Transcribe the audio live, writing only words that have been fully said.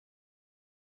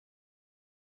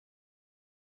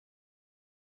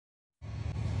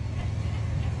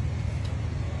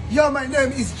Yo, my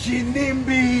name is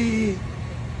Gnimbi.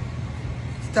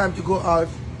 It's time to go out.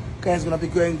 Guys, gonna be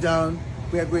going down.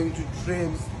 We are going to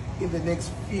dreams in the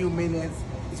next few minutes.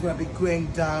 It's gonna be going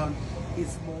down.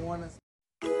 It's Moana.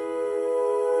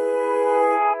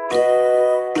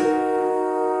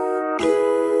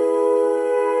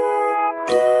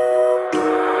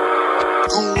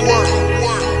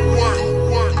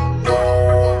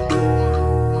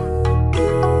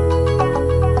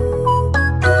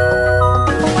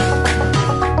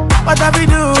 What have we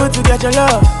do to get your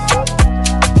love?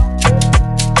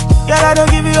 Girl, I don't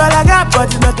give you all I got, but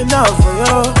it's not enough for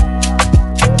you.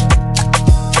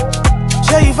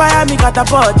 Show you fire me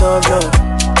catapult of love.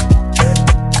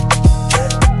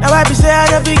 Now I be say I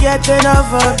don't be getting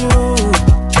enough of you.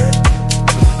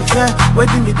 Yeah,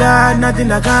 waiting me down,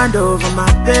 nothing I can't do for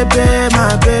my baby,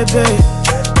 my baby.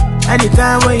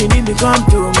 Anytime when you need me, come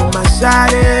to me, my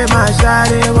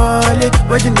shawty, wallet.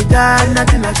 Waiting me down,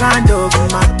 nothing I can't do for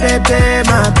my baby,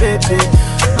 my baby.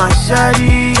 My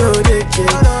shawty, oh, they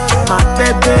my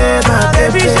baby, my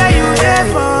baby. Say you there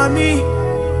for me,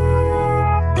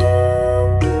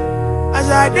 as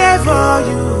I there for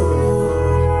you.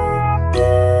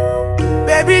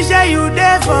 Baby, say you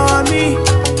there for me,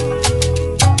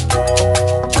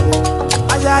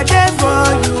 as I there for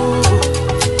you.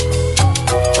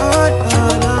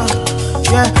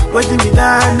 Yeah, waiting me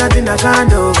down, nothing I can't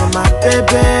do for my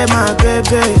baby, my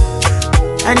baby.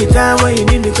 Anytime when you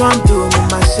need me, come to me,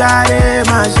 my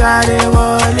shawty,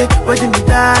 wallet. Waiting me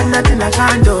down, nothing I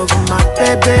can't do for my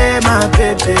baby, my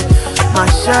baby. My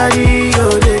shawty,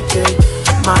 oh, they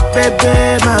my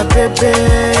baby, my baby.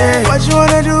 What you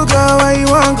wanna do, girl, where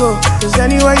you wanna go? Cause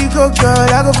anywhere you go,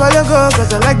 girl, I go follow, go.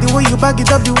 Cause I like the way you back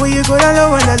it up, the way you go down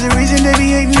low. And that's the reason they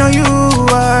be hating on you,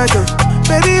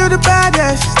 baby, you the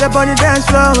baddest. Step on the dance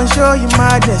floor and show you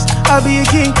madness. I'll be a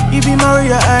king, you be my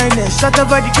royal highness. Shut up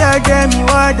about the girl, damn, you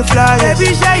are the flyest.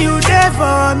 Baby, say you there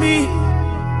for me,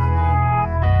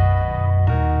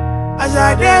 as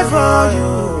I there for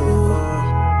you.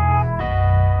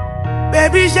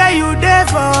 Baby, say you there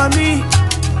for me,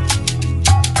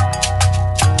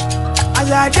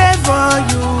 as I there for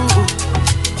you.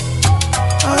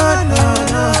 Oh, no,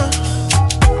 no.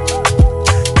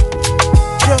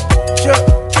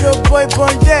 Joe boy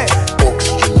born dead.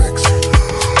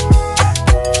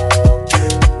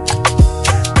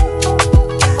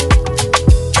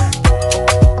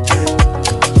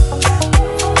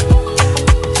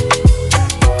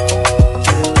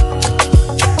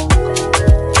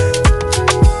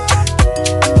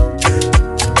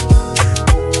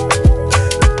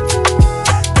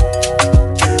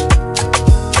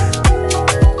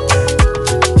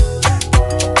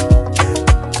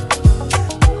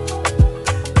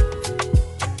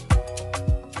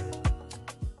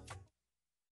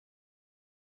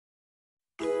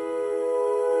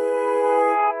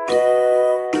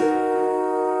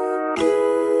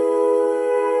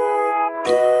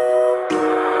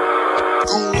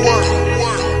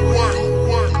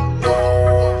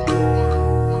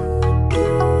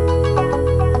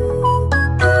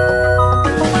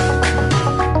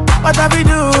 What have we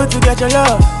do to get your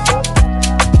love?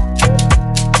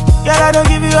 Girl, I don't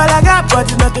give you all I got, but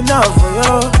it's not enough for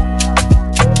you.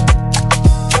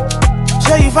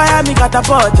 Show you fire me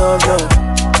catapult of love.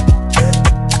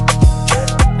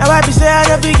 Now I be say I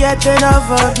don't be getting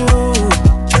enough of you.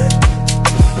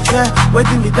 Yeah,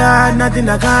 waiting me down, nothing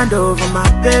I can't do for my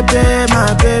baby,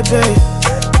 my baby.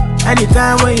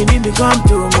 Anytime when you need me, come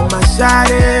to me, my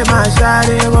shawty,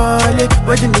 wallet.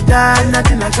 Waiting me down,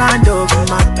 nothing I can't do for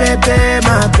my baby,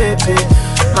 my baby.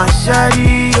 My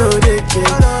shawty, oh, they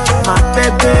my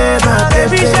baby, my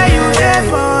baby. Say you there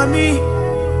for me,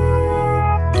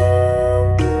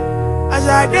 as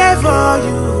I there for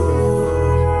you.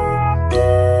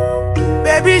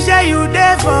 Baby, say you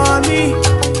there for me,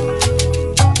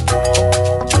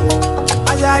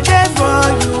 as I there for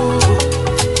you.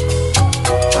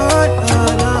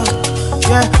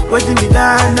 Yeah, waiting me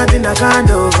down, nothing I can't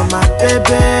do for my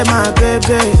baby, my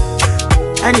baby.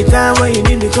 Anytime when you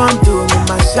need me, come to me,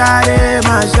 my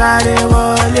shawty,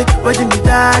 wallet. Waiting me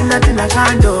down, nothing I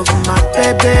can't do for my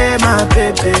baby, my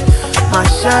baby. My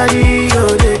shawty,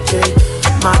 oh, they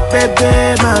my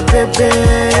baby, my baby.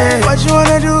 What you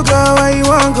wanna do, girl, where you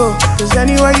wanna go? Cause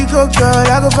anywhere you go, girl,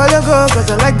 I go follow, go. Cause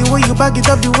I like the way you back it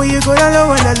up, the way you go down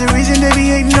low. And that's the reason they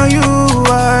be hating on you,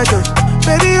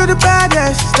 baby, you the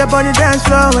baddest. Step on the dance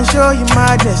floor and show you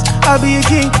madness. I'll be a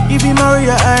king, you be my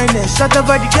royal highness. Shut up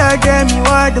about the girl, damn, you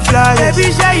are the flyest.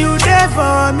 Baby, say you there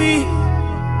for me,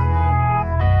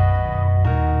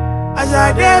 as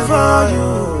I there for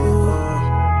you.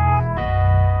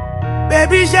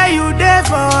 Baby, say you there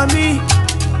for me,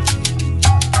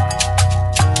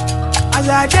 as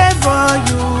I did for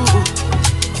you.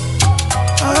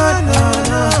 Oh no,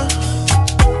 no.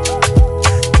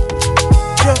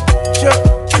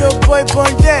 Joe boy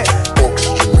born dead.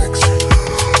 Oxygen mix.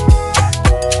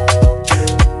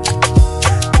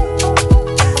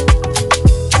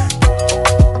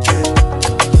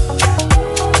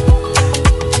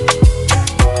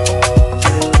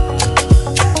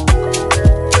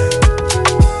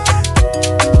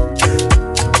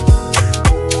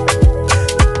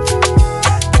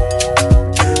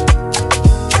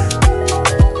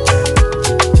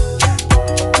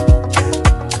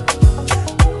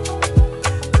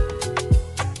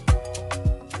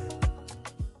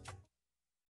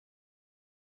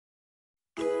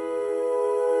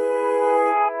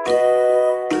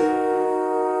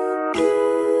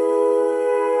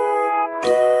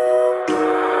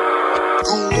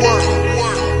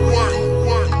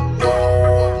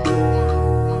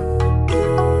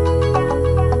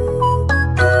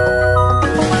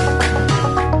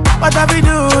 What have we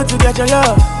do to get your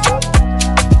love?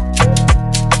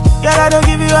 Girl, I don't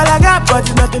give you all I got, but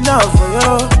it's not enough for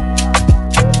you.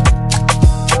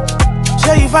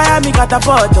 Show you fire me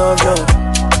catapult of love.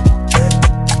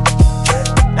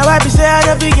 Now I be say I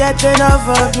don't be getting enough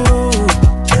of you.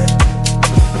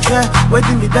 Yeah,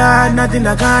 waiting me down, nothing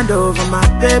I can't do for my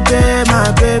baby,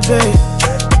 my baby.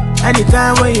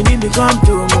 Anytime when you need me, come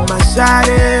to me, my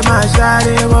shawty,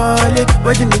 wallet.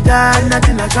 Waiting me down,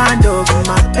 nothing I can't do for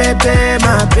my baby,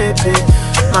 my baby.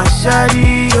 My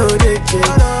shawty, oh, they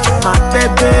take my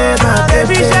baby, my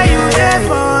baby. Say you there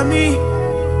for me,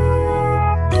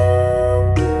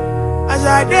 as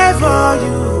I there for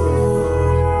you.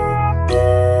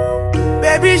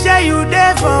 Baby, say you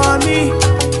there for me,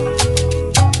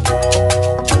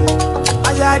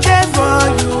 as I there for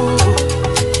you.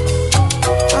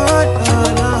 Oh, no,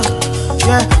 no.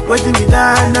 Yeah, waiting me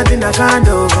down, nothing I can't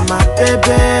do for my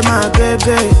baby, my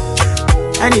baby.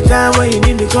 Anytime when you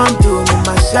need me, come to me,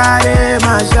 my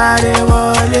shawty,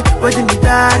 wallet. Waiting me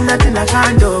down, nothing I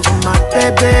can't do for my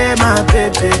baby, my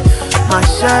baby. My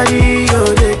shawty,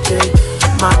 oh, they take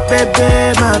my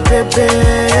baby, my baby.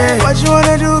 What you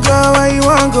wanna do, girl, where you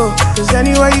wanna go? Cause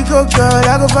anywhere you go, girl,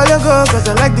 I go follow, go. Cause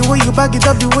I like the way you back it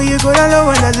up, the way you go down low.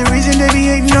 And that's the reason they be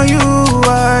hating on you,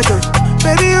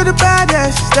 baby, you the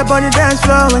baddest. Step on the dance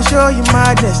floor and show you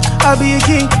madness. I'll be a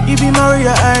king, you be my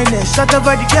royal highness. Shut up,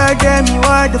 body, girl, damn, you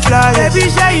are the flyest. Baby,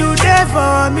 say you there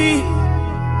for me,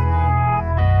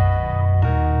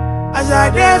 as I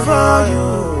there for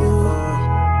you.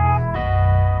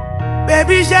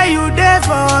 Baby, say you there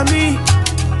for me,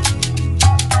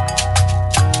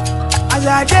 as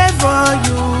I there for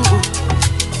you.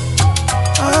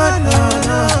 Oh no,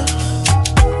 no.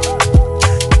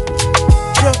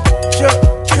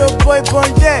 Joe boy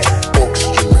born dead.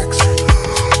 Oxygen mix.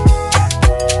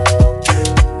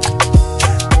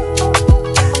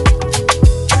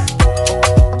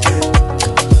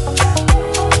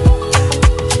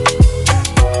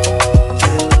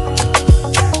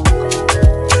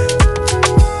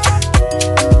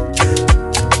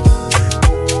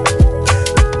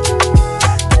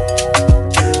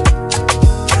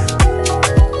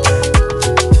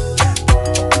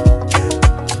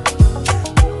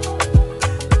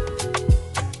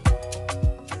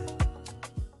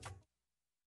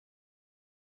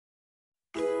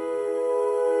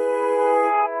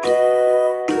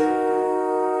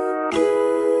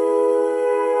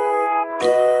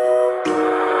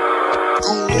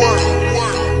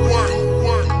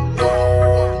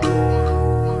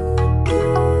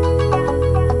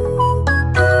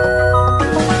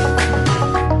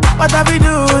 What have we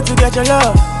do to get your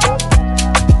love?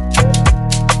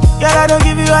 Girl, I don't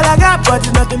give you all I got, but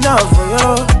it's not enough for you.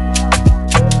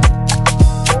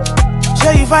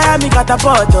 Show you fire me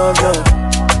catapult of love.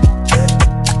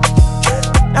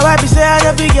 Now I be say I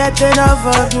don't be getting enough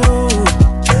of you.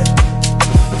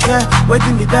 Yeah,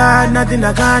 waiting me down, nothing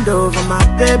I can't do for my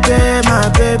baby, my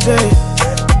baby.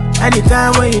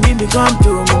 Anytime when you need me, come to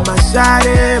me, my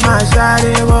shawty,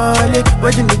 wallet.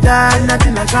 Waiting me down,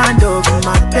 nothing I can't do for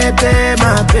my baby,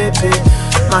 my baby.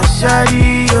 My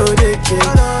shawty, oh, they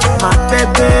take my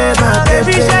baby, my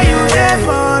baby. Say you there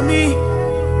for me,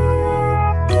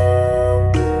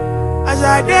 as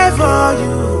I there for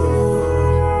you.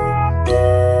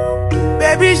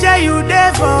 Baby, say you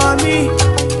there for me,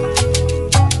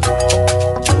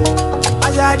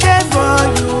 as I there for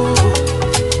you.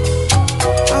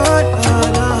 Oh, no,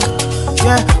 no.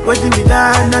 Yeah, waiting me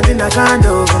down, nothing I can't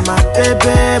do for my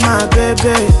baby, my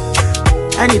baby.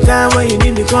 Anytime when you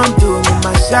need me, come to me,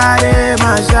 my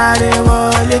shawty,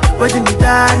 wallet. Waiting me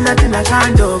down, nothing I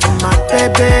can't do for my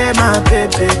baby, my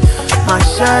baby. My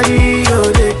shawty,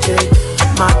 oh, they take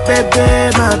my baby,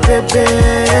 my baby.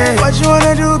 What you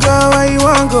wanna do, girl? Where you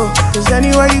wanna go? Cause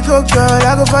anywhere you go, girl,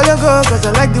 I go follow, go. Cause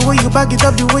I like the way you back it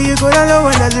up, the way you go down low.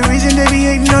 And that's the reason they be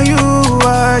hating on you,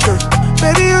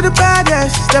 baby, you the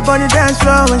baddest. Step on the dance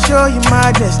floor and show you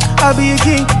madness. I'll be a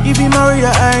king, you be my Royal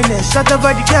Highness. Shut up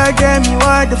at the girl, damn, you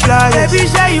are the flyest. Baby,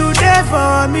 say you there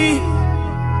for me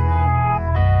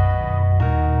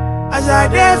as I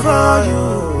there for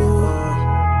you.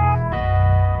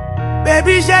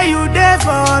 Baby, say you there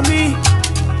for me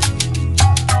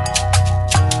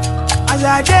as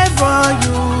I there for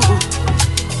you.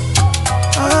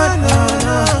 Oh no,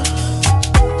 no.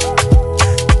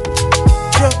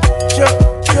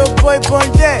 Joe boy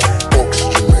born dead.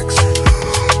 Oxygen mix.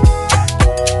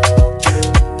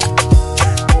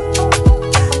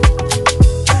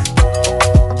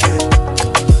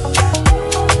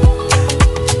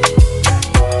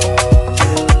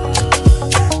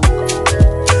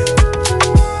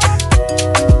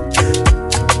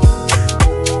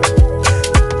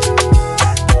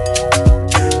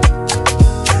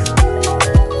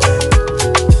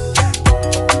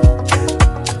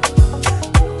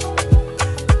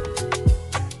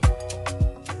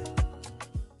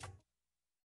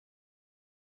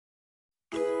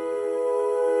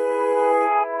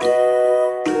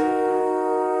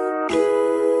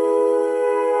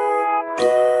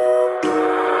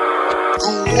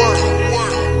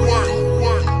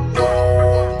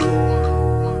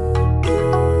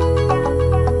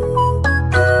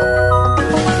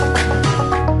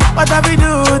 What have we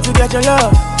do to get your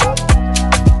love?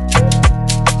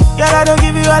 Girl, I don't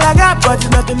give you all I got, but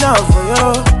it's not enough for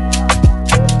you.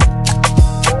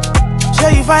 Show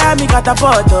you fire me,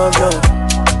 catapult of love.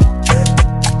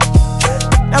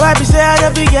 Now I be say I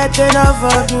don't be get enough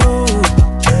of you.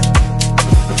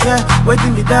 Yeah,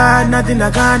 waiting me down, nothing I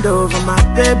can't do for my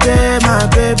baby, my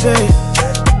baby.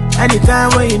 Anytime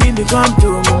when you need me, come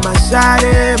to me, my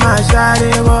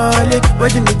shawty, wallet.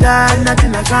 Waiting me down,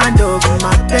 nothing I can't do for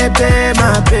my baby,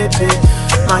 my baby.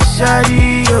 My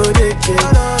shawty, oh, they get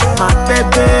my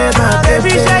baby, my baby.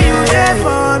 Baby, say you there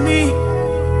for me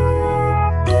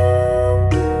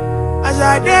as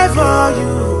I there for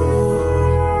you.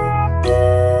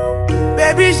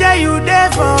 Baby, say you there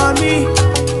for me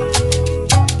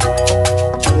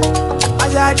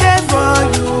as I there for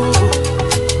you.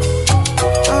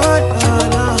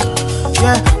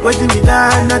 Yeah, waiting me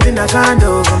down, nothing I can't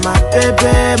do for my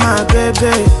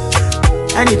baby.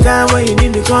 Anytime when you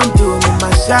need me, come to me,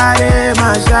 my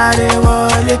shawty,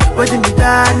 wallet. Waiting me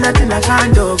down, nothing I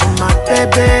can't do for my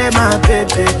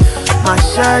baby. My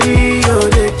shawty, oh,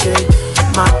 they get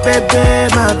my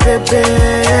baby.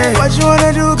 What you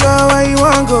wanna do, girl? Where you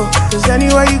wanna go? Cause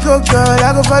anywhere you go, girl,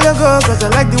 I go follow, go. Cause I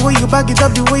like the way you back it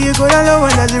up, the way you go down low.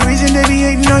 And that's the reason they be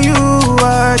hating on you,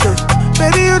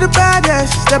 baby, you the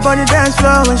baddest. Step on the dance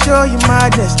floor and show you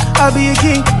madness. I'll be a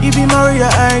king, you be my Royal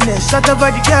Highness. Shut up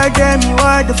at the girl, damn, you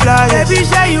are the flyest. Baby,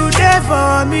 say you there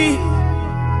for me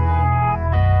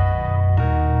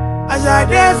as I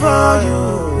there for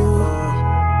you.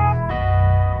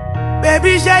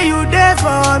 Baby, say you there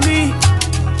for me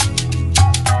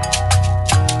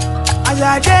as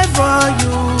I there for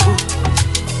you.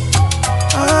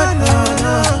 Oh no,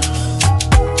 no.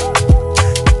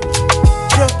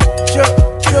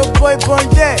 Joe boy born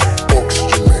dead.